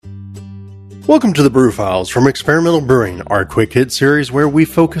Welcome to the Brew Files from Experimental Brewing, our quick hit series where we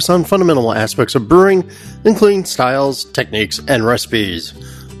focus on fundamental aspects of brewing, including styles, techniques, and recipes.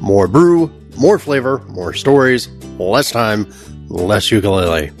 More brew, more flavor, more stories, less time, less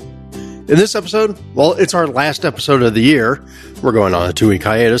ukulele. In this episode, well, it's our last episode of the year. We're going on a 2-week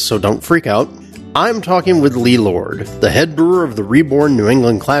hiatus, so don't freak out. I'm talking with Lee Lord, the head brewer of the reborn New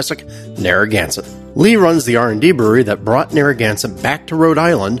England classic, Narragansett. Lee runs the R&D brewery that brought Narragansett back to Rhode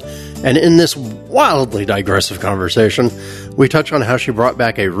Island, and in this wildly digressive conversation, we touch on how she brought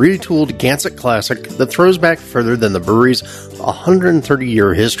back a retooled Gansett classic that throws back further than the brewery's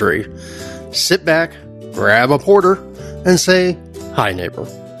 130-year history. Sit back, grab a porter, and say, hi, neighbor.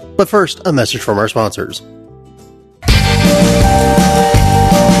 But first, a message from our sponsors.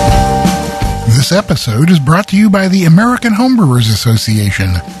 This episode is brought to you by the American Homebrewers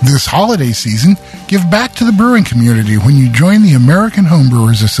Association. This holiday season, give back to the brewing community when you join the American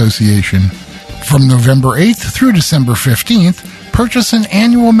Homebrewers Association. From November 8th through December 15th, purchase an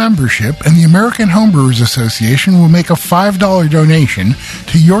annual membership and the American Homebrewers Association will make a $5 donation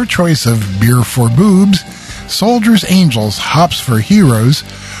to your choice of Beer for Boobs, Soldiers Angels Hops for Heroes,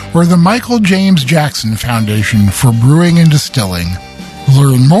 or the Michael James Jackson Foundation for Brewing and Distilling.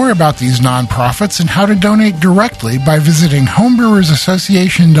 Learn more about these nonprofits and how to donate directly by visiting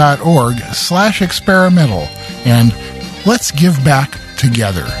homebrewersassociation.org/experimental. And let's give back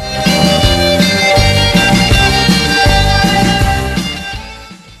together.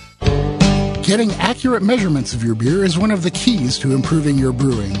 Getting accurate measurements of your beer is one of the keys to improving your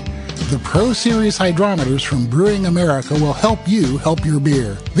brewing. The Pro Series hydrometers from Brewing America will help you help your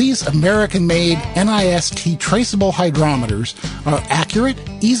beer. These American-made NIST traceable hydrometers are accurate,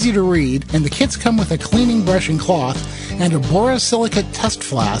 easy to read, and the kits come with a cleaning brush and cloth and a borosilicate test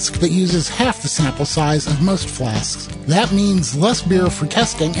flask that uses half the sample size of most flasks. That means less beer for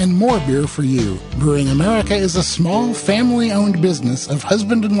testing and more beer for you. Brewing America is a small, family-owned business of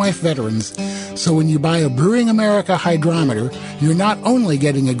husband and wife veterans, so when you buy a Brewing America hydrometer, you're not only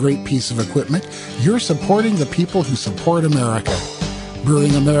getting a great piece of equipment, you're supporting the people who support America.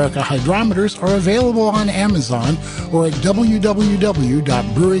 Brewing America hydrometers are available on Amazon or at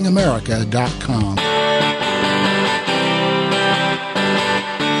www.brewingamerica.com.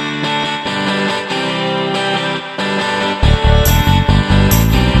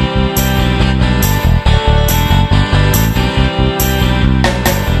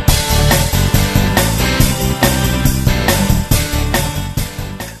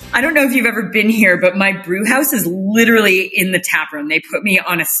 I don't know if you've ever been here, but my brew house is literally in the tap room. They put me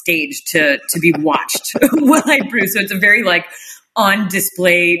on a stage to be watched while I brew. So it's a very on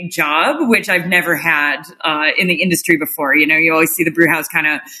display job, which I've never had in the industry before. You know, you always see the brew house kind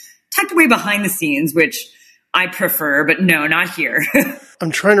of tucked away behind the scenes, which I prefer, but no, not here.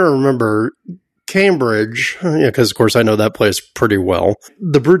 I'm trying to remember Cambridge, because of course I know that place pretty well.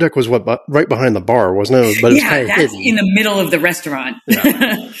 The brew deck was right behind the bar, wasn't it? But it's kind of that's hidden in the middle of the restaurant.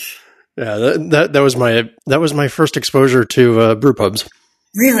 Yeah, that was my first exposure to brew pubs.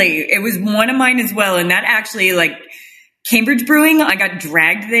 Really, it was one of mine as well, and that actually Cambridge Brewing. I got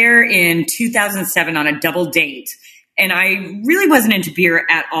dragged there in 2007 on a double date. And I really wasn't into beer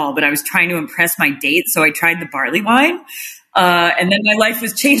at all, but I was trying to impress my date, so I tried the barley wine. And then my life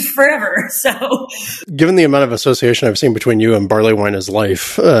was changed forever. So, given the amount of association I've seen between you and barley wine as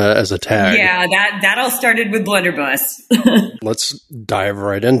life as a tag, yeah, that all started with Blunderbuss. Let's dive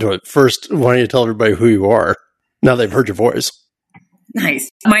right into it. First, why don't you tell everybody who you are now they've heard your voice? Nice.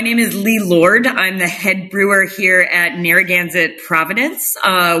 My name is Lee Lord. I'm the head brewer here at Narragansett Providence.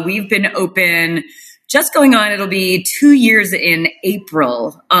 We've been open just going on. It'll be 2 years in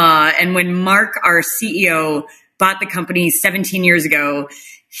April. And when Mark, our CEO, bought the company 17 years ago,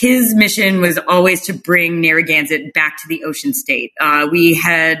 his mission was always to bring Narragansett back to the Ocean State. We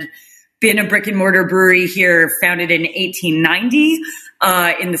had been a brick and mortar brewery here, founded in 1890.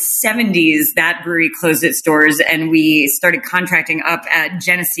 In the 70s, that brewery closed its doors and we started contracting up at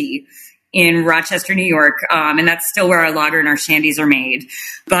Genesee in Rochester, New York. And that's still where our lager and our shandies are made.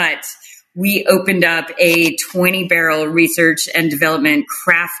 But we opened up a 20-barrel research and development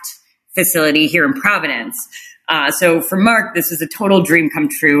craft facility here in Providence. So for Mark, this is a total dream come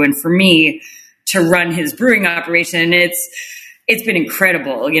true. And for me to run his brewing operation, it's been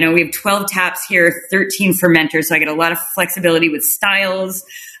incredible. You know, we have 12 taps here, 13 fermenters. So I get a lot of flexibility with styles.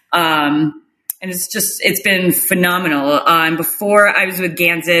 And it's been phenomenal. Before I was with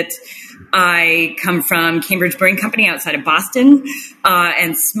Gansett, I come from Cambridge Brewing Company outside of Boston,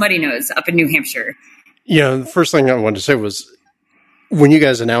 and Smutty Nose up in New Hampshire. Yeah. The first thing I wanted to say was, when you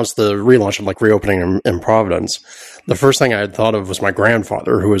guys announced the relaunch of reopening in Providence, the first thing I had thought of was my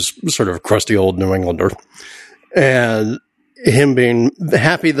grandfather, who was sort of a crusty old New Englander. And him being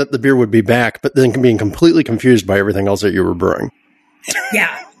happy that the beer would be back, but then being completely confused by everything else that you were brewing.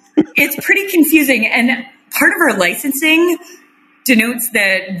 Yeah, it's pretty confusing. And part of our licensing denotes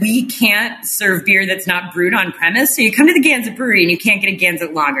that we can't serve beer that's not brewed on premise. So you come to the Gansett Brewery and you can't get a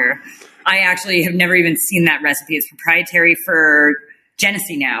Gansett lager. I actually have never even seen that recipe. It's proprietary for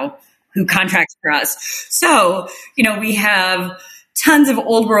Genesee now, who contracts for us. So, we have tons of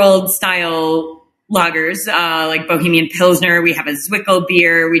old world style lagers, like Bohemian Pilsner. We have a Zwickel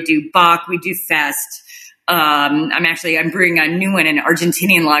beer. We do Bock. We do Fest. I'm brewing a new one, an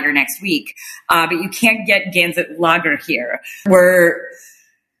Argentinian lager next week. But you can't get Gansett lager here. We're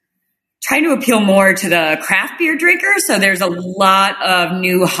trying to appeal more to the craft beer drinker. So there's a lot of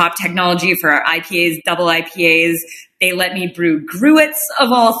new hop technology for our IPAs, double IPAs. They let me brew gruits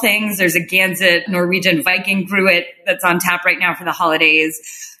of all things. There's a Gansett Norwegian Viking gruit that's on tap right now for the holidays.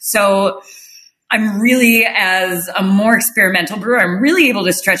 So I'm really, as a more experimental brewer, I'm really able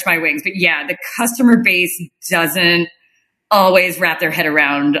to stretch my wings. But yeah, the customer base doesn't always wrap their head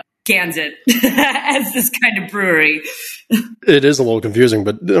around Gansett as this kind of brewery. It is a little confusing,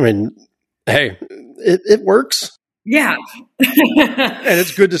 but I mean, hey, it works. Yeah. And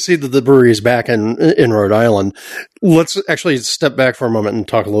it's good to see that the brewery is back in Rhode Island. Let's actually step back for a moment and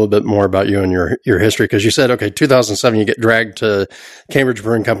talk a little bit more about you and your history. Because you said, okay, 2007, you get dragged to Cambridge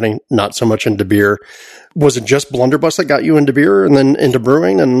Brewing Company, not so much into beer. Was it just Blunderbuss that got you into beer and then into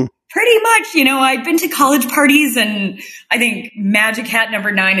brewing? And pretty much, I'd been to college parties, and I think Magic Hat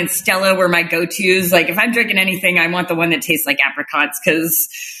number 9 and Stella were my go-tos. Like, if I'm drinking anything, I want the one that tastes like apricots, because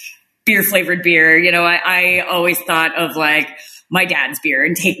beer flavored beer, I always thought of like my dad's beer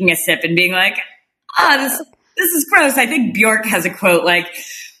and taking a sip and being like, this is gross. I think Bjork has a quote like,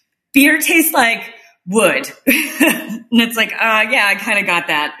 beer tastes like wood. And it's like, yeah, I kind of got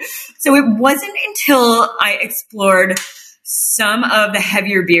that. So it wasn't until I explored some of the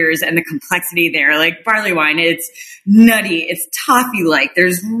heavier beers and the complexity there, like barley wine, it's nutty, it's toffee-like,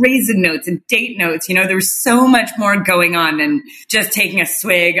 there's raisin notes and date notes. There's so much more going on than just taking a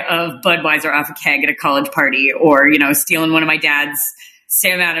swig of Budweiser off a keg at a college party, or, stealing one of my dad's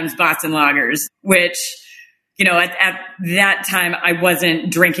Sam Adams Boston lagers, which, at that time I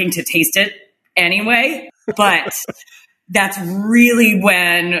wasn't drinking to taste it anyway, but that's really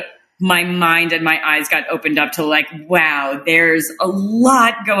when my mind and my eyes got opened up to like, wow, there's a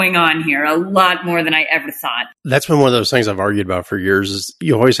lot going on here, a lot more than I ever thought. That's been one of those things I've argued about for years. Is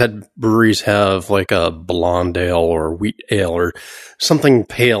you always had breweries have like a blonde ale or wheat ale or something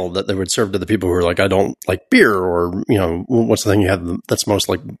pale that they would serve to the people who are like, I don't like beer, or, what's the thing you have that's most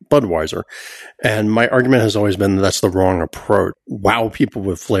like Budweiser? And my argument has always been that's the wrong approach. Wow people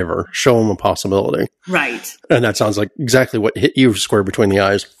with flavor, show them a possibility. Right. And that sounds like exactly what hit you square between the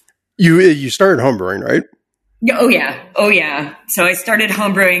eyes. You started homebrewing, right? Oh, yeah. So I started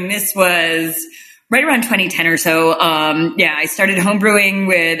homebrewing. This was right around 2010 or so. I started homebrewing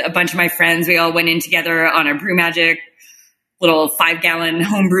with a bunch of my friends. We all went in together on a Brew Magic little 5-gallon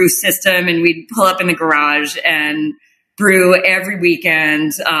homebrew system, and we'd pull up in the garage and brew every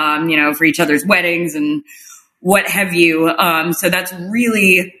weekend, for each other's weddings and what have you. So that's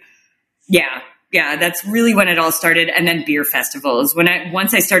really, yeah, that's really when it all started. And then beer festivals.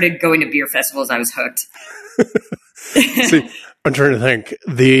 Once I started going to beer festivals, I was hooked. See, I'm trying to think.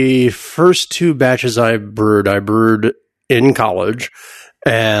 The first 2 batches I brewed in college,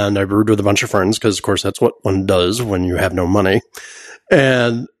 and I brewed with a bunch of friends because, of course, that's what one does when you have no money.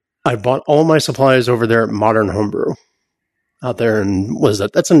 And I bought all my supplies over there at Modern Homebrew out there. And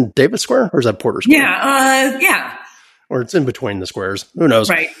that's in Davis Square, or is that Porter Square? Yeah. Or it's in between the squares. Who knows?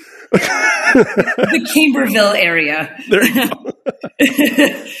 Right. The Camberville area. There you go.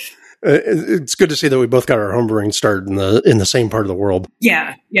 It's good to see that we both got our homebrewing started in the same part of the world.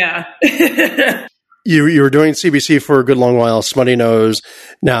 Yeah. You were doing CBC for a good long while, Smutty Nose.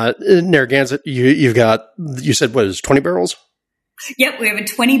 Now, Narragansett, you said, what is 20 barrels? Yep, we have a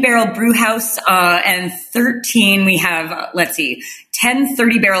 20-barrel brew house, and 13, we have, 10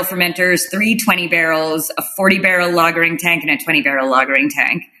 30-barrel fermenters, 3 20-barrels, a 40-barrel lagering tank, and a 20-barrel lagering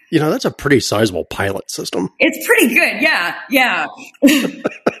tank. That's a pretty sizable pilot system. It's pretty good, yeah. Yeah,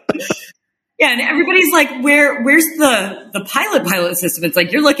 and everybody's like, where's the pilot system? It's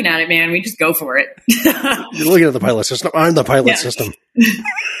like, you're looking at it, man. We just go for it. You're looking at the pilot system. I'm the pilot system.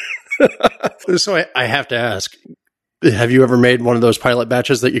 So I have to ask, have you ever made one of those pilot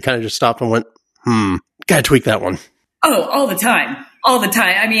batches that you kind of just stopped and went, gotta tweak that one? Oh, all the time.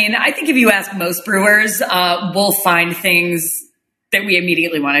 I mean, I think if you ask most brewers, we'll find things that we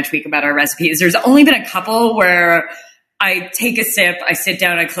immediately want to tweak about our recipes. There's only been a couple where I take a sip, I sit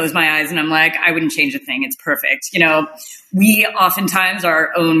down, I close my eyes, and I'm like, I wouldn't change a thing. It's perfect. We oftentimes are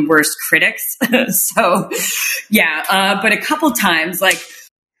our own worst critics. So, but a couple times, like,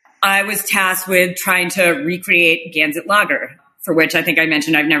 I was tasked with trying to recreate Gansett Lager, for which I think I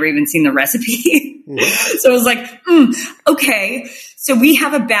mentioned I've never even seen the recipe. So I was like, okay. So we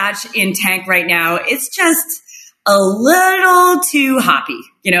have a batch in tank right now. It's just a little too hoppy.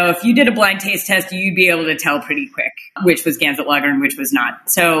 If you did a blind taste test, you'd be able to tell pretty quick which was Gansett Lager and which was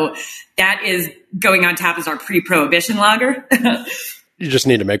not. So that is going on tap as our pre-prohibition lager. You just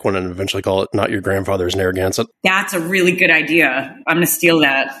need to make one and eventually call it Not Your Grandfather's Narragansett. That's a really good idea. I'm going to steal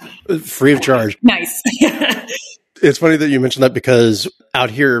that. Free of charge. Nice. It's funny that you mentioned that because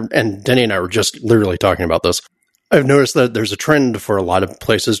out here, and Denny and I were just literally talking about this, I've noticed that there's a trend for a lot of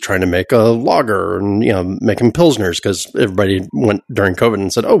places trying to make a lager and, making pilsners because everybody went during COVID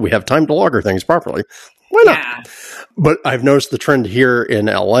and said, oh, we have time to lager things properly. Why not? Yeah. But I've noticed the trend here in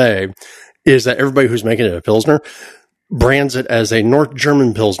LA is that everybody who's making it a pilsner brands it as a North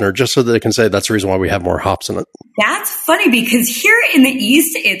German Pilsner just so that they can say that's the reason why we have more hops in it. That's funny because here in the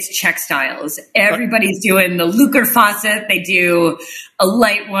East, it's Czech styles. Everybody's doing the Luker Fawcett. They do a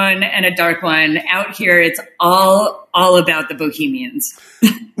light one and a dark one. Out here, it's all about the Bohemians.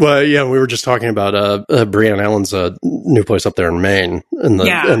 Well, yeah, we were just talking about Brianne Allen's new place up there in Maine and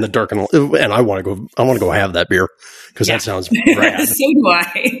the dark and I want to go have that beer because that sounds rad. So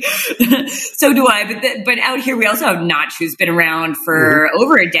do I. But out here we also have Notch, who's been around for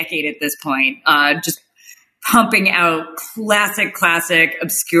over a decade at this point, just pumping out classic,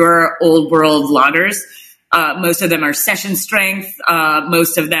 obscure old world lagers. Most of them are session strength.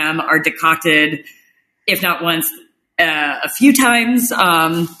 Most of them are decocted, if not once, a few times.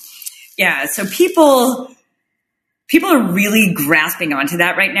 So people are really grasping onto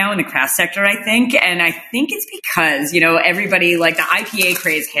that right now in the craft sector, I think. And I think it's because, everybody, like the IPA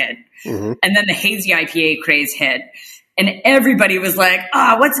craze hit and then the hazy IPA craze hit and everybody was like,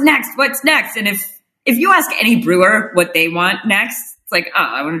 what's next? And if you ask any brewer what they want next, it's like,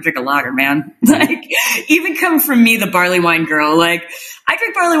 I want to drink a lager, man. Like, even coming from me, the barley wine girl, like, I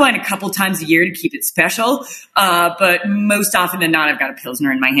drink barley wine a couple times a year to keep it special. But most often than not, I've got a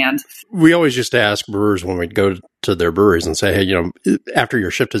Pilsner in my hand. We always used to ask brewers when we'd go to their breweries and say, hey, after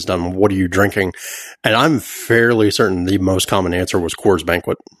your shift is done, what are you drinking? And I'm fairly certain the most common answer was Coors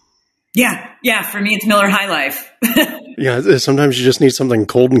Banquet. Yeah. For me, it's Miller High Life. Yeah. Sometimes you just need something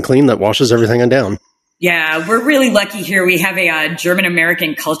cold and clean that washes everything down. Yeah, we're really lucky here. We have a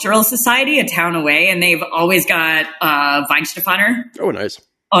German-American Cultural Society a town away, and they've always got Weihenstephaner. Oh, nice.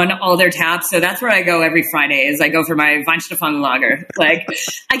 On all their taps. So that's where I go every Friday is I go for my Weihenstephaner lager. Like,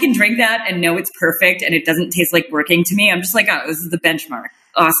 I can drink that and know it's perfect, and it doesn't taste like working to me. I'm just like, this is the benchmark.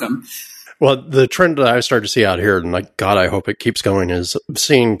 Awesome. Well, the trend that I started to see out here, and like, God, I hope it keeps going, is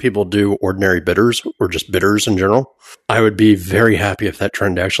seeing people do ordinary bitters or just bitters in general. I would be very happy if that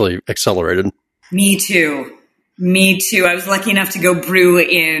trend actually accelerated. Me too. I was lucky enough to go brew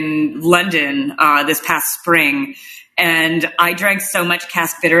in London this past spring, and I drank so much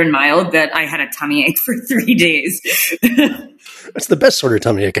cask bitter and mild that I had a tummy ache for 3 days. That's the best sort of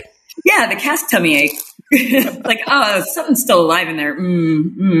tummy ache. Yeah, the cask tummy ache. Like, something's still alive in there.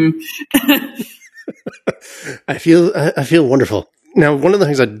 I feel wonderful. Now, one of the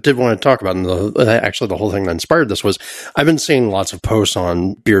things I did want to talk about, and actually the whole thing that inspired this was, I've been seeing lots of posts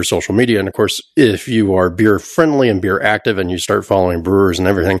on beer social media. And of course, if you are beer friendly and beer active and you start following brewers and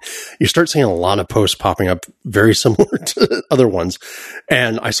everything, you start seeing a lot of posts popping up very similar to other ones.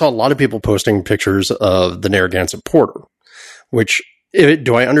 And I saw a lot of people posting pictures of the Narragansett Porter, which,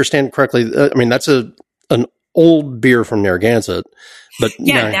 do I understand correctly? I mean, that's an old beer from Narragansett. But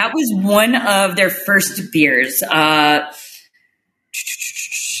yeah, that was one of their first beers.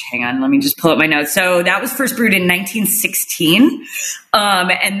 Hang on, let me just pull up my notes. So that was first brewed in 1916.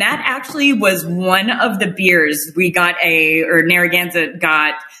 And that actually was one of the beers Narragansett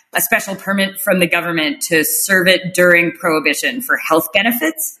got a special permit from the government to serve it during Prohibition for health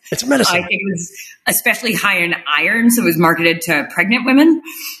benefits. It's a medicine. I think it was especially high in iron, so it was marketed to pregnant women.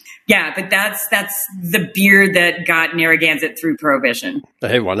 Yeah, but that's the beer that got Narragansett through Prohibition.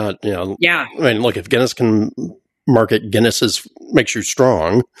 Hey, why not? Yeah. I mean, look, if Guinness can market Guinness makes you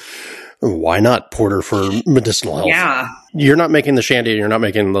strong, why not Porter for medicinal health? Yeah. You're not making the shandy, you're not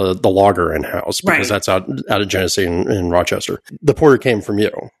making the lager in-house because that's out of Genesee in Rochester. The Porter came from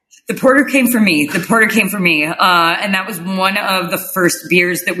you. The Porter came from me. And that was one of the first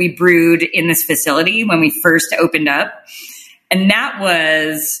beers that we brewed in this facility when we first opened up. And that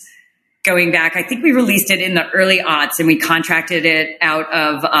was going back. I think we released it in the early aughts, and we contracted it out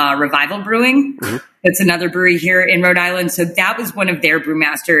of Revival Brewing. Mm-hmm. It's another brewery here in Rhode Island. So that was one of their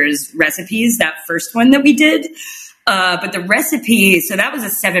brewmasters' recipes, that first one that we did. But the recipe, so that was a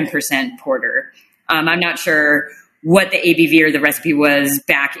 7% porter. I'm not sure what the ABV or the recipe was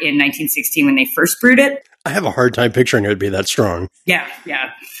back in 1916 when they first brewed it. I have a hard time picturing it would be that strong. Yeah.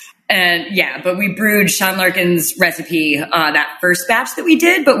 But we brewed Sean Larkin's recipe, that first batch that we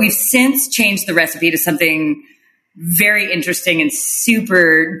did, but we've since changed the recipe to something very interesting and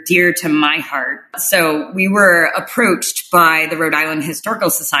super dear to my heart. So we were approached by the Rhode Island Historical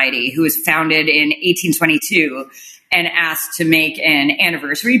Society, who was founded in 1822, and asked to make an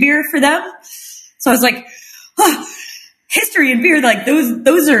anniversary beer for them. So I was like, history and beer, like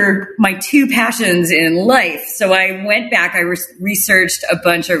those are my two passions in life. So I went back, I researched a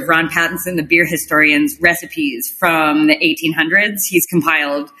bunch of Ron Pattinson, the beer historian's recipes from the 1800s. He's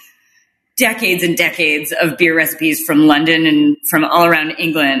compiled decades and decades of beer recipes from London and from all around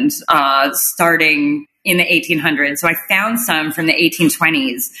England, starting in the 1800s. So I found some from the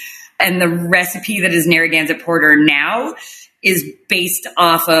 1820s. And the recipe that is Narragansett Porter now is based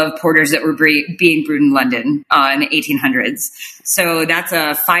off of porters that were being brewed in London in the 1800s. So that's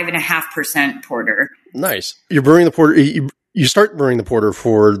a 5.5% porter. Nice. You're brewing the porter. You start brewing the porter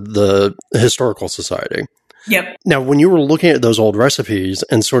for the Historical Society. Yep. Now, when you were looking at those old recipes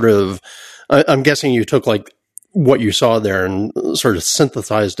and sort of, I'm guessing you took like what you saw there and sort of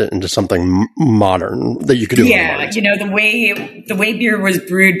synthesized it into something modern that you could do. Yeah, the way beer was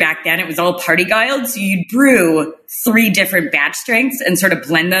brewed back then, it was all party guiled. So you'd brew 3 different batch strengths and sort of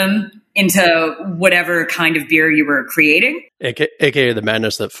blend them into whatever kind of beer you were creating. AKA the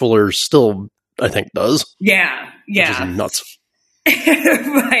madness that Fuller still, I think, does. Yeah. Which is nuts.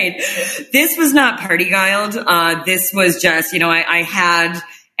 Right. This was not party guiled. This was just, I had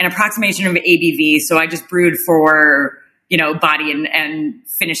an approximation of ABV. So I just brewed for, body and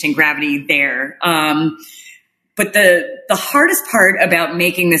finishing gravity there. But the hardest part about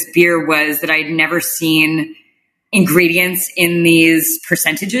making this beer was that I'd never seen ingredients in these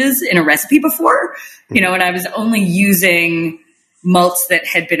percentages in a recipe before, and I was only using malts that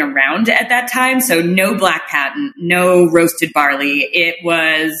had been around at that time. So no black patent, no roasted barley. It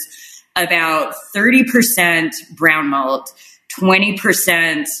was about 30% brown malt,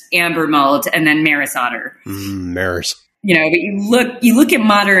 20% amber malt, and then Maris Otter. Maris. But you look at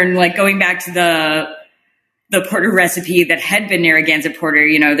modern, like going back to the porter recipe that had been Narragansett Porter,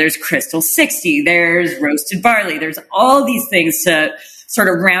 there's Crystal 60, there's roasted barley, there's all these things to sort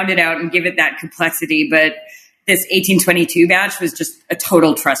of round it out and give it that complexity. But this 1822 batch was just a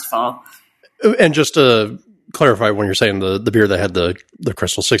total trust fall. And just to clarify, when you're saying the beer that had the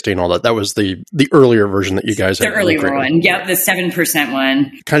Crystal 60 and all that was the earlier version that you guys had. The earlier one. Yep, the 7%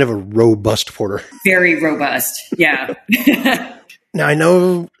 one. Kind of a robust porter. Very robust, yeah. Now, I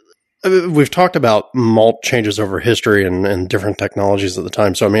know we've talked about malt changes over history and different technologies at the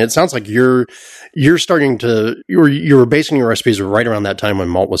time. So, I mean, it sounds like you're starting to, you were basing your recipes right around that time when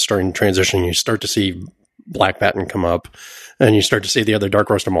malt was starting to transition. You start to see black patent come up, and you start to see the other dark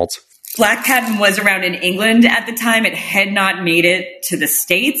roasted malts. Black patent was around in England at the time. It had not made it to the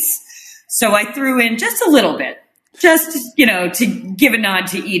States. So I threw in just a little bit, just, to give a nod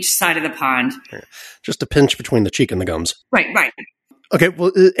to each side of the pond. Just a pinch between the cheek and the gums. Right. Okay.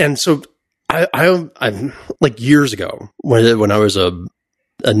 Well, and so I like years ago when I was a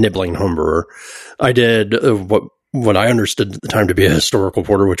nibbling homebrewer, I did what I understood at the time to be a historical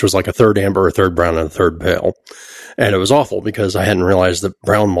porter, which was like a third amber, a third brown, and a third pale. And it was awful because I hadn't realized that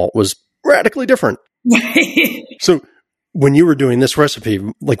brown malt was radically different. So when you were doing this recipe,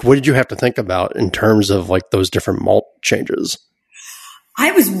 like, what did you have to think about in terms of like those different malt changes?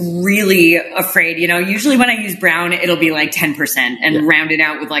 I was really afraid, usually when I use brown, it'll be like 10% and round it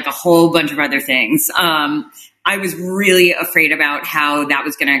out with like a whole bunch of other things. I was really afraid about how that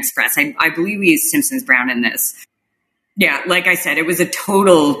was going to express. I believe we used Simpson's brown in this. Yeah, like I said, it was a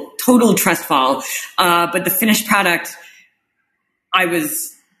total trust fall. But the finished product, I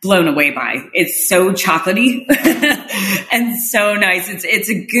was blown away by. It's so chocolatey and so nice. It's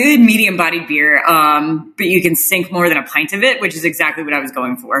a good medium bodied beer, but you can sink more than a pint of it, which is exactly what I was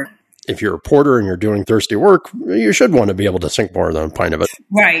going for. If you're a porter and you're doing thirsty work, you should want to be able to sink more than a pint of it.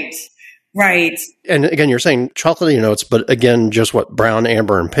 Right. And again, you're saying chocolatey notes, but again, just what? Brown,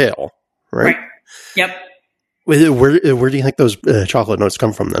 amber, and pale, right? Yep. Where do you think those chocolate notes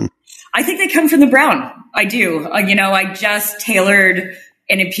come from then? I think they come from the brown. I do. I just tailored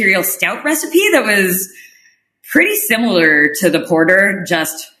an imperial stout recipe that was pretty similar to the porter,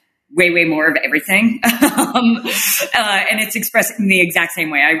 just way more of everything. And it's expressed in the exact same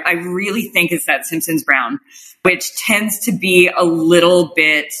way. I really think it's that Simpson's brown, which tends to be a little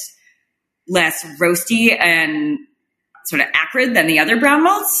bit less roasty and sort of acrid than the other brown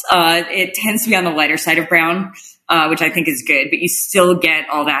malts. It tends to be on the lighter side of brown, which I think is good, but you still get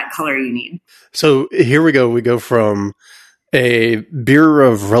all that color you need. So here we go. We go from a beer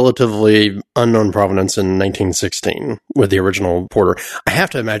of relatively unknown provenance in 1916 with the original porter. I have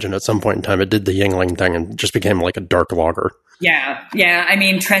to imagine at some point in time it did the Yingling thing and just became like a dark lager. Yeah. I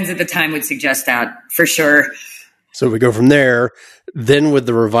mean, trends at the time would suggest that for sure. So we go from there. Then with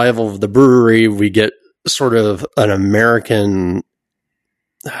the revival of the brewery, we get sort of an Americanized,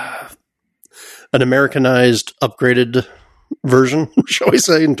 upgraded version, shall we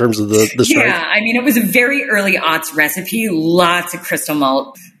say, in terms of the strength? Yeah, I mean, it was a very early aughts recipe, lots of crystal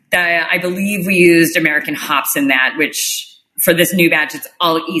malt. I believe we used American hops in that, which for this new batch, it's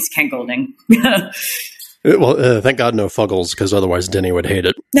all East Kent Golding. Well, thank God no Fuggles, because otherwise Denny would hate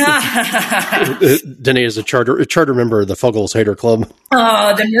it. Denny is a charter member of the Fuggles Hater Club.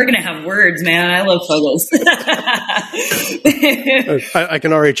 Oh, then we're going to have words, man. I love Fuggles. I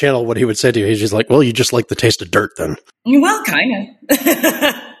can already channel what he would say to you. He's just like, well, you just like the taste of dirt then. Well, kind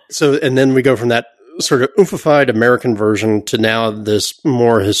of. So, and then we go from that sort of oompified American version to now this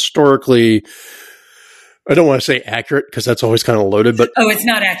more historically, I don't want to say accurate because that's always kind of loaded, but... Oh, it's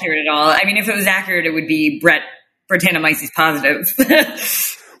not accurate at all. I mean, if it was accurate, it would be Brettanomyces positive.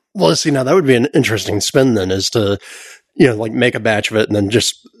 Well, see, now that would be an interesting spin then, is to, like make a batch of it and then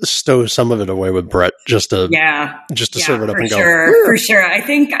just stow some of it away with Brett just to serve it up and go. For sure. I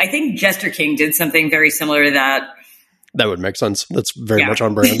think Jester King did something very similar to that. That would make sense. That's very much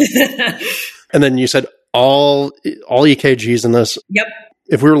on brand. And then you said all EKGs in this. Yep.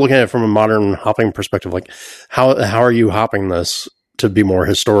 If we were looking at it from a modern hopping perspective, like how are you hopping this to be more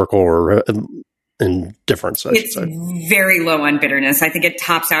historical or in difference? It's very low on bitterness. I think it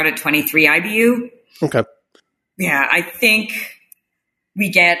tops out at 23 IBU. Okay. Yeah, I think we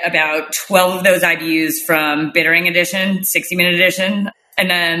get about 12 of those IBUs from bittering edition, 60-minute edition, and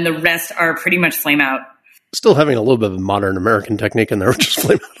then the rest are pretty much flame out. Still having a little bit of a modern American technique in there, just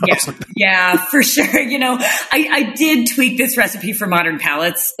flame out. Yeah, for sure. I did tweak this recipe for modern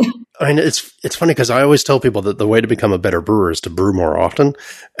palates. I mean, it's funny because I always tell people that the way to become a better brewer is to brew more often.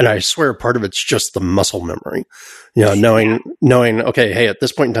 And I swear part of it's just the muscle memory, knowing, okay, hey, at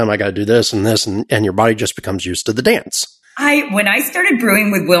this point in time, I got to do this and this, and your body just becomes used to the dance. When I started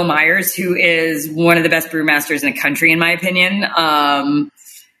brewing with Will Myers, who is one of the best brewmasters in the country, in my opinion,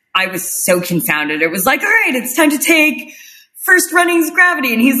 I was so confounded. It was like, all right, it's time to take first runnings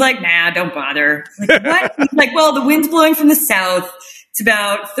gravity. And he's like, nah, don't bother. Like, what? He's like, well, the wind's blowing from the south. It's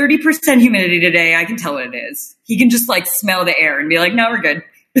about 30% humidity today. I can tell what it is. He can just smell the air and be like, no, we're good.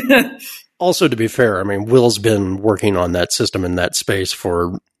 Also, to be fair, I mean, Will's been working on that system in that space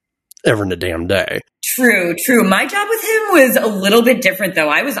for ever and a damn day. True. My job with him was a little bit different, though.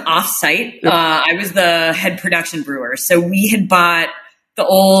 I was off-site. Yep. I was the head production brewer. So we had bought the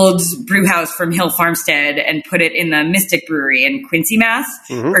old brew house from Hill Farmstead and put it in the Mystic Brewery in Quincy, Mass,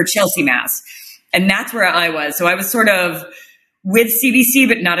 or Chelsea, Mass. And that's where I was. So I was sort of with CBC,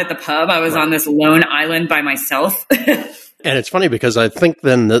 but not at the pub. I was on this lone island by myself. And it's funny because I think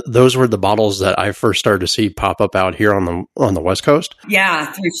then those were the bottles that I first started to see pop up out here on the West Coast. Yeah,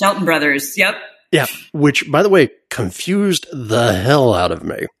 through Shelton Brothers. Yep. Yeah, which, by the way, confused the hell out of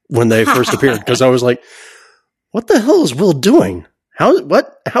me when they first appeared because I was like, what the hell is Will doing? How's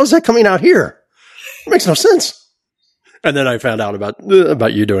that coming out here? It makes no sense. And then I found out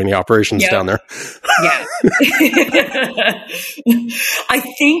about you doing the operations down there. Yeah. I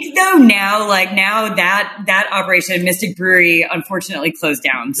think though now that operation at Mystic Brewery unfortunately closed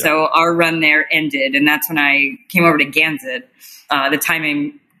down. Yep. So our run there ended, and that's when I came over to Gansett. The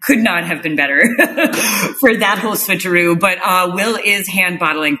timing could not have been better for that whole switcheroo. But Will is hand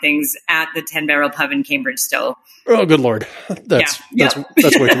bottling things at the 10 Barrel Pub in Cambridge still. Oh, good Lord. That's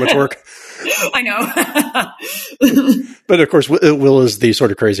way too much work. I know. But of course, Will is the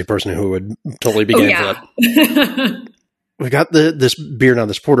sort of crazy person who would totally be game for that. We got this beer now,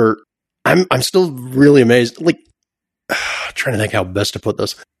 this porter. I'm still really amazed. Trying to think how best to put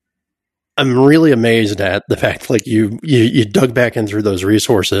this. I'm really amazed at the fact you dug back in through those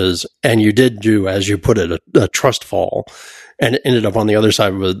resources and you did do, as you put it, a trust fall, and it ended up on the other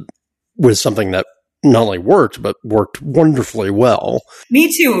side with something that not only worked, but worked wonderfully well.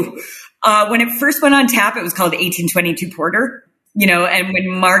 Me too. When it first went on tap, it was called 1822 Porter, and when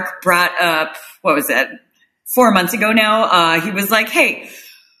Mark brought up, what was it, 4 months ago now, he was like, hey,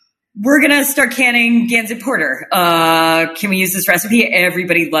 we're going to start canning Gansett Porter. Can we use this recipe?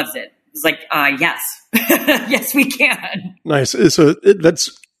 Everybody loves it. It's like, yes. Yes, we can. Nice. So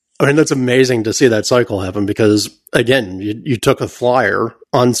that's amazing to see that cycle happen because, again, you took a flyer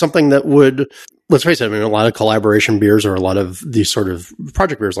on something that would, let's face it, I mean, a lot of collaboration beers or a lot of these sort of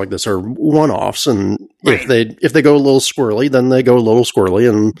project beers like this are one-offs. And right. if they go a little squirrely, then they go a little squirrely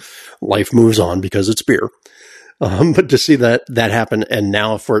and life moves on because it's beer. But to see that happen and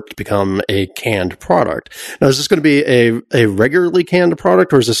now for it to become a canned product. Now, is this going to be a regularly canned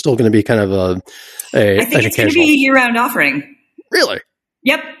product or is this still going to be kind of a I think it's going to be a year-round offering. Really?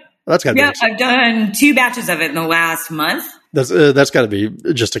 Yep. That's got to be exciting. I've done 2 batches of it in the last month. That's got to be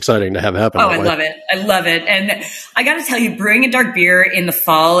just exciting to have happen. Oh, I love it. I love it. And I got to tell you, brewing a dark beer in the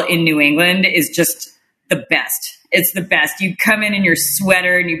fall in New England is just the best. It's the best. You come in your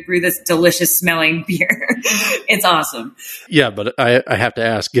sweater and you brew this delicious smelling beer. It's awesome. Yeah, but I have to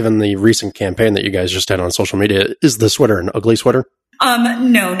ask, given the recent campaign that you guys just had on social media, is the sweater an ugly sweater?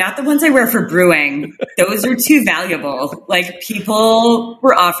 No, not the ones I wear for brewing. Those are too valuable. Like, people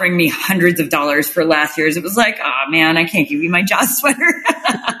were offering me hundreds of dollars for last year's. It was like, oh man, I can't give you my Jaws sweater.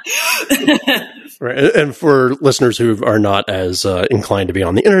 Right. And for listeners who are not as inclined to be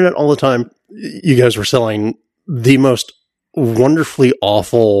on the internet all the time, you guys were selling the most wonderfully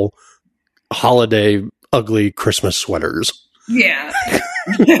awful holiday ugly Christmas sweaters. Yeah.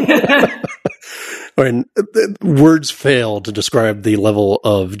 I mean, words fail to describe the level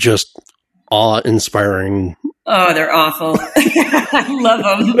of just awe-inspiring. Oh, they're awful. I love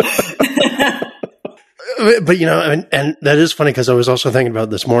them. But, and that is funny because I was also thinking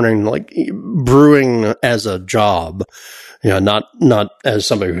about this morning, like brewing as a job, not as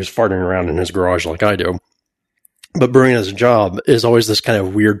somebody who's farting around in his garage like I do. But brewing as a job is always this kind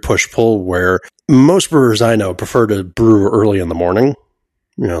of weird push-pull where most brewers I know prefer to brew early in the morning.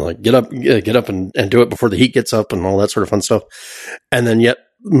 Like get up and do it before the heat gets up and all that sort of fun stuff. And then yet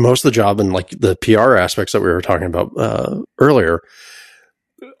most of the job and like the PR aspects that we were talking about earlier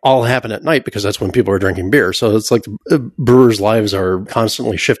all happen at night because that's when people are drinking beer. So it's like brewers' lives are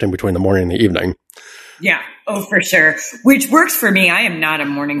constantly shifting between the morning and the evening. Yeah. Oh, for sure. Which works for me. I am not a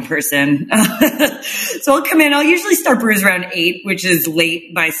morning person. So I'll come in. I'll usually start brews around 8, which is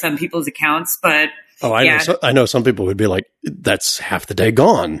late by some people's accounts, but I know some people would be like, that's half the day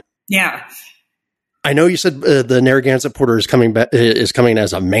gone. Yeah. I know you said the Narragansett Porter is coming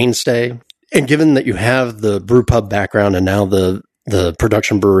as a mainstay. And given that you have the brew pub background and now the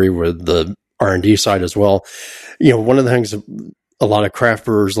production brewery with the R&D side as well, one of the things a lot of craft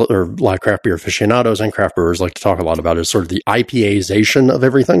brewers or a lot of craft beer aficionados and craft brewers like to talk a lot about is sort of the IPAization of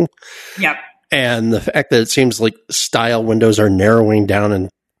everything. Yep. And the fact that it seems like style windows are narrowing down and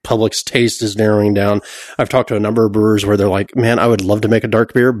public's taste is narrowing down. I've talked to a number of brewers where they're like, man, I would love to make a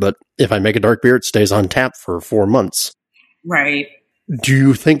dark beer, but if I make a dark beer, it stays on tap for 4 months. Right. Do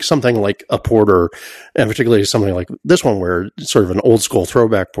you think something like a porter, and particularly something like this one where it's sort of an old school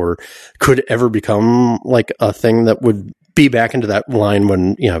throwback porter, could ever become like a thing that would be back into that line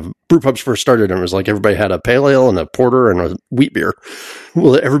when, brew pubs first started and it was like everybody had a pale ale and a porter and a wheat beer?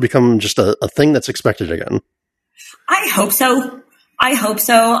 Will it ever become just a thing that's expected again? I hope so. I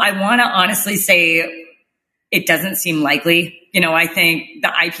want to honestly say it doesn't seem likely. I think the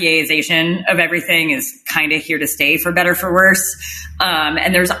IPAization of everything is kind of here to stay for better, for worse.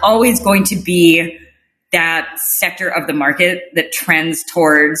 And there's always going to be that sector of the market that trends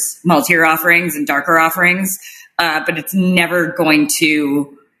towards maltier offerings and darker offerings. But it's never going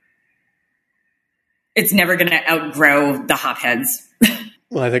to outgrow the hopheads.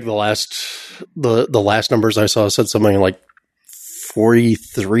 Well, I think the last numbers I saw said something like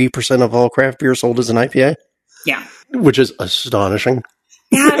 43% of all craft beer sold as an IPA. Yeah. Which is astonishing.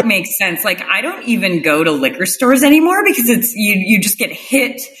 That makes sense. Like, I don't even go to liquor stores anymore because it's, you just get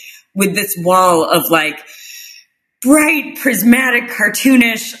hit with this wall of like bright, prismatic,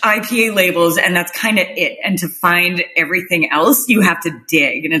 cartoonish IPA labels. And that's kind of it. And to find everything else, you have to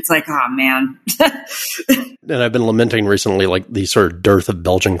dig. And it's like, oh man. And I've been lamenting recently, like the sort of dearth of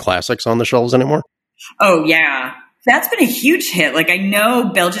Belgian classics on the shelves anymore. Oh yeah. That's been a huge hit. Like, I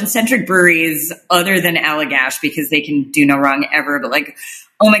know Belgian-centric breweries other than Allagash, because they can do no wrong ever, but like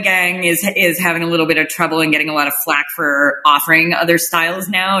Omegang is having a little bit of trouble and getting a lot of flack for offering other styles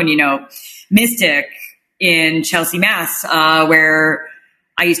now. And, Mystic in Chelsea, Mass, where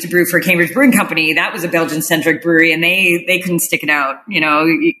I used to brew for Cambridge Brewing Company, that was a Belgian-centric brewery and they couldn't stick it out.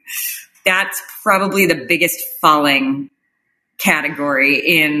 That's probably the biggest falling category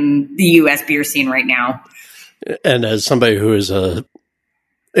in the U.S. beer scene right now. And as somebody who is a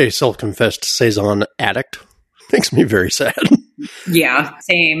self-confessed Saison addict, makes me very sad. Yeah,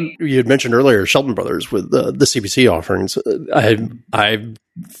 same. You had mentioned earlier Shelton Brothers with the CBC offerings. I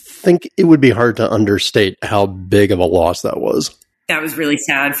think it would be hard to understate how big of a loss that was. That was really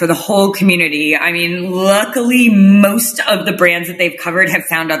sad for the whole community. I mean, luckily, most of the brands that they've covered have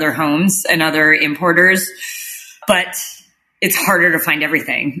found other homes and other importers, but it's harder to find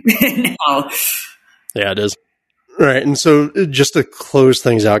everything now. Yeah, it is. All right. And so just to close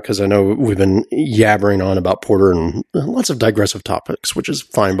things out, because I know we've been yabbering on about porter and lots of digressive topics, which is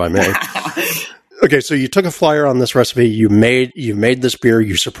fine by me. Okay. So you took a flyer on this recipe. You made this beer.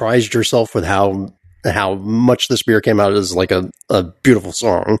 You surprised yourself with how much this beer came out as like a beautiful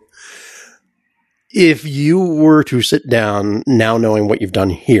song. If you were to sit down now knowing what you've done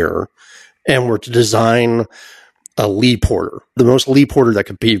here and were to design a Lee porter, the most Lee porter that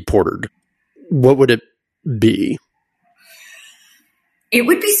could be portered, what would it be? It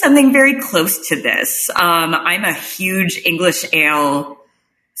would be something very close to this. I'm a huge English ale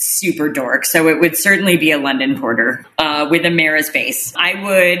super dork, so it would certainly be a London porter with a Maris base. I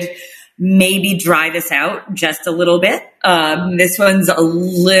would maybe dry this out just a little bit. This one's a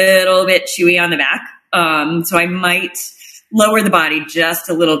little bit chewy on the back, so I might lower the body just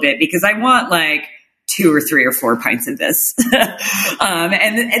a little bit because I want like 2 or 3 or 4 pints of this.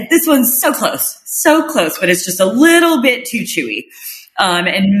 And this one's so close, but it's just a little bit too chewy.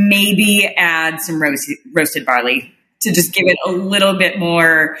 And maybe add some roasted barley to just give it a little bit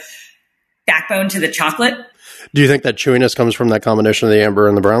more backbone to the chocolate. Do you think that chewiness comes from that combination of the amber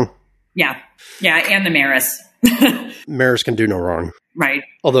and the brown? Yeah, and the Maris. Maris can do no wrong. Right.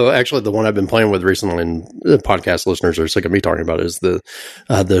 Although, actually, the one I've been playing with recently, and the podcast listeners are sick of me talking about, is the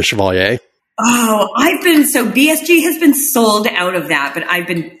Chevalier. Oh, BSG has been sold out of that, but I've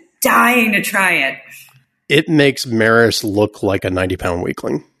been dying to try it. It makes Maris look like a 90-pound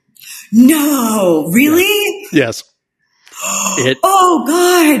weakling. No, really? Yeah. Yes. Oh,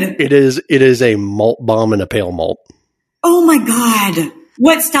 God. It is a malt bomb and a pale malt. Oh, my God.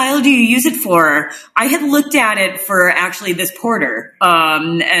 What style do you use it for? I had looked at it for actually this porter,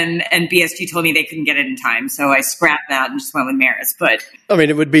 and BSG told me they couldn't get it in time, so I scrapped that and just went with Maris. But I mean,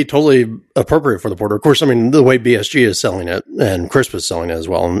 it would be totally appropriate for the porter. Of course, I mean, the way BSG is selling it, and Crisp is selling it as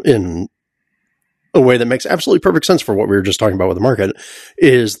well, in a way that makes absolutely perfect sense for what we were just talking about with the market,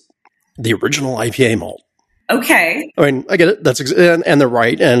 is the original IPA malt. Okay. I mean, I get it. And they're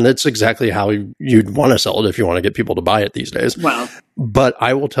right. And it's exactly how you'd want to sell it if you want to get people to buy it these days. Wow. But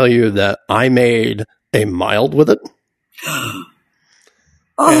I will tell you that I made a mild with it.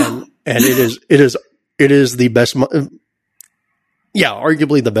 Oh. And it is the best. Yeah,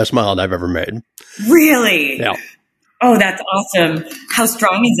 arguably the best mild I've ever made. Really? Yeah. Oh, that's awesome. How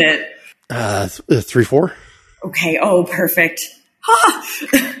strong is it? 3.4. Okay. Oh, perfect.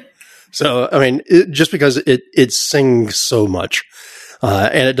 So, I mean, just because it sings so much,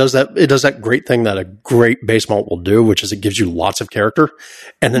 and it does that great thing that a great base malt will do, which is it gives you lots of character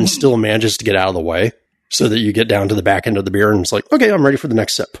and then still manages to get out of the way so that you get down to the back end of the beer and it's like, okay, I'm ready for the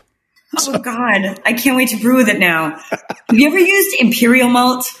next sip. Oh, God. I can't wait to brew with it now. Have you ever used Imperial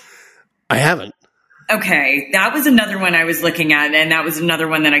malt? I haven't. Okay. That was another one I was looking at, and that was another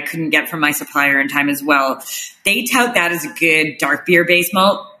one that I couldn't get from my supplier in time as well. They tout that as a good dark beer base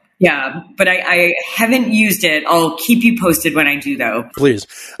malt. Yeah, but I haven't used it. I'll keep you posted when I do, though. Please.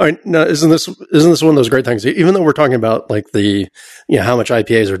 All right. Now, isn't this one of those great things? Even though we're talking about like how much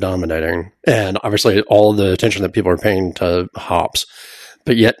IPAs are dominating, and obviously all of the attention that people are paying to hops,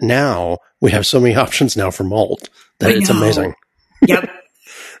 but yet now we have so many options now for malt that it's amazing. Yep.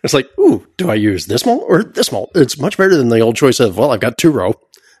 It's like, ooh, do I use this malt or this malt? It's much better than the old choice of, well, I've got 2-row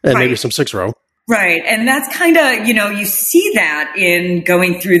and maybe some 6-row. Right. And that's kind of, you see that in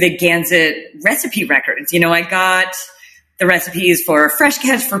going through the Gansett recipe records. I got the recipes for Fresh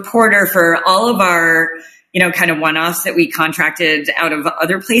Catch, for Porter, for all of our, kind of one-offs that we contracted out of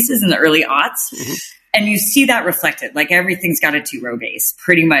other places in the early aughts. Mm-hmm. And you see that reflected, like everything's got a 2-row base,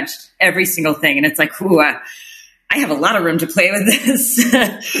 pretty much every single thing. And it's like, ooh, I have a lot of room to play with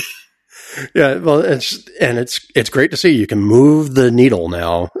this. Yeah, well, it's great to see. You can move the needle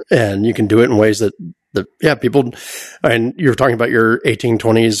now, and you can do it in ways that people. And you're talking about your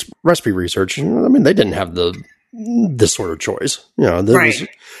 1820s recipe research. I mean, they didn't have this sort of choice, right?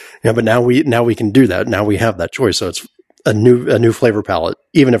 But now we can do that. Now we have that choice, so it's a new flavor palette,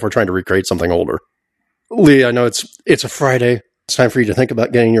 even if we're trying to recreate something older. Lee, I know it's a Friday. It's time for you to think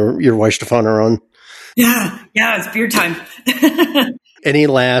about getting your Weichstefaner on. Yeah, it's beer time. Any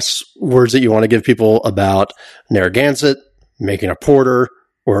last words that you want to give people about Narragansett, making a porter,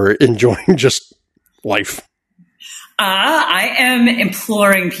 or enjoying just life? I am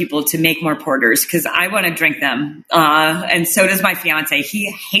imploring people to make more porters because I want to drink them. And so does my fiance.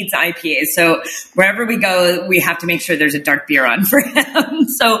 He hates IPAs. So wherever we go, we have to make sure there's a dark beer on for him.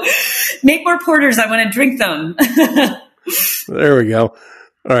 So make more porters. I want to drink them. There we go.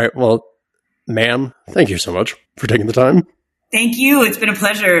 All right. Well, ma'am, thank you so much for taking the time. Thank you. It's been a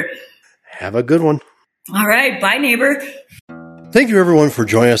pleasure. Have a good one. All right. Bye, neighbor. Thank you, everyone, for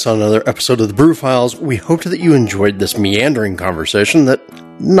joining us on another episode of the Brew Files. We hope that you enjoyed this meandering conversation that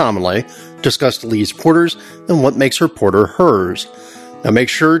nominally discussed Lee's porters and what makes her porter hers. Now, make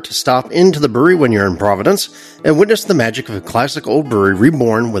sure to stop into the brewery when you're in Providence and witness the magic of a classic old brewery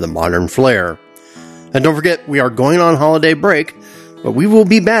reborn with a modern flair. And don't forget, we are going on holiday break, but we will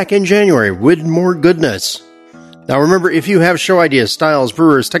be back in January with more goodness. Now remember, if you have show ideas, styles,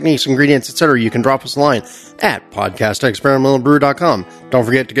 brewers, techniques, ingredients, etc., you can drop us a line at podcast@experimentalbrew.com. Don't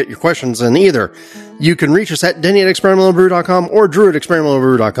forget to get your questions in either. You can reach us at denny@experimentalbrew.com or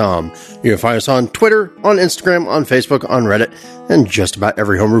drew@experimentalbrew.com. You can find us on Twitter, on Instagram, on Facebook, on Reddit, and just about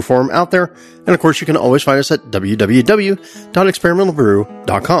every homebrew forum out there. And of course, you can always find us at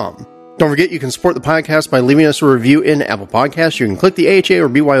www.experimentalbrew.com. Don't forget, you can support the podcast by leaving us a review in Apple Podcasts. You can click the AHA or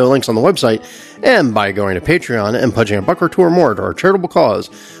BYO links on the website, and by going to Patreon and pledging $1 or $2 or more to our charitable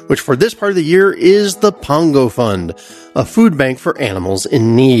cause, which for this part of the year is the Pongo Fund, a food bank for animals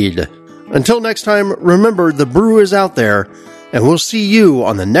in need. Until next time, remember, the brew is out there, and we'll see you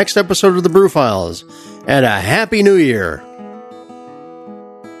on the next episode of the Brew Files. And a Happy New Year!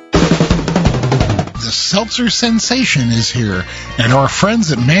 The seltzer sensation is here, and our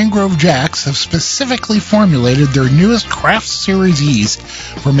friends at Mangrove Jacks have specifically formulated their newest craft series yeast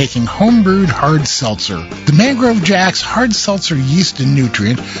for making homebrewed hard seltzer. The Mangrove Jacks hard seltzer yeast and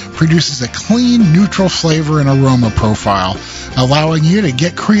nutrient produces a clean, neutral flavor and aroma profile, allowing you to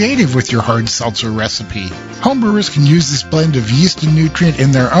get creative with your hard seltzer recipe. Homebrewers can use this blend of yeast and nutrient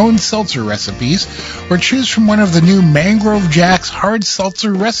in their own seltzer recipes, or choose from one of the new Mangrove Jacks hard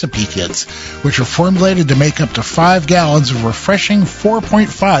seltzer recipe kits, which are formulated to make up to 5 gallons of refreshing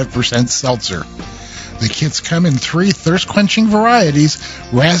 4.5% seltzer. The kits come in 3 thirst-quenching varieties: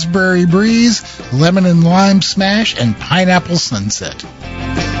 Raspberry Breeze, Lemon and Lime Smash, and Pineapple Sunset.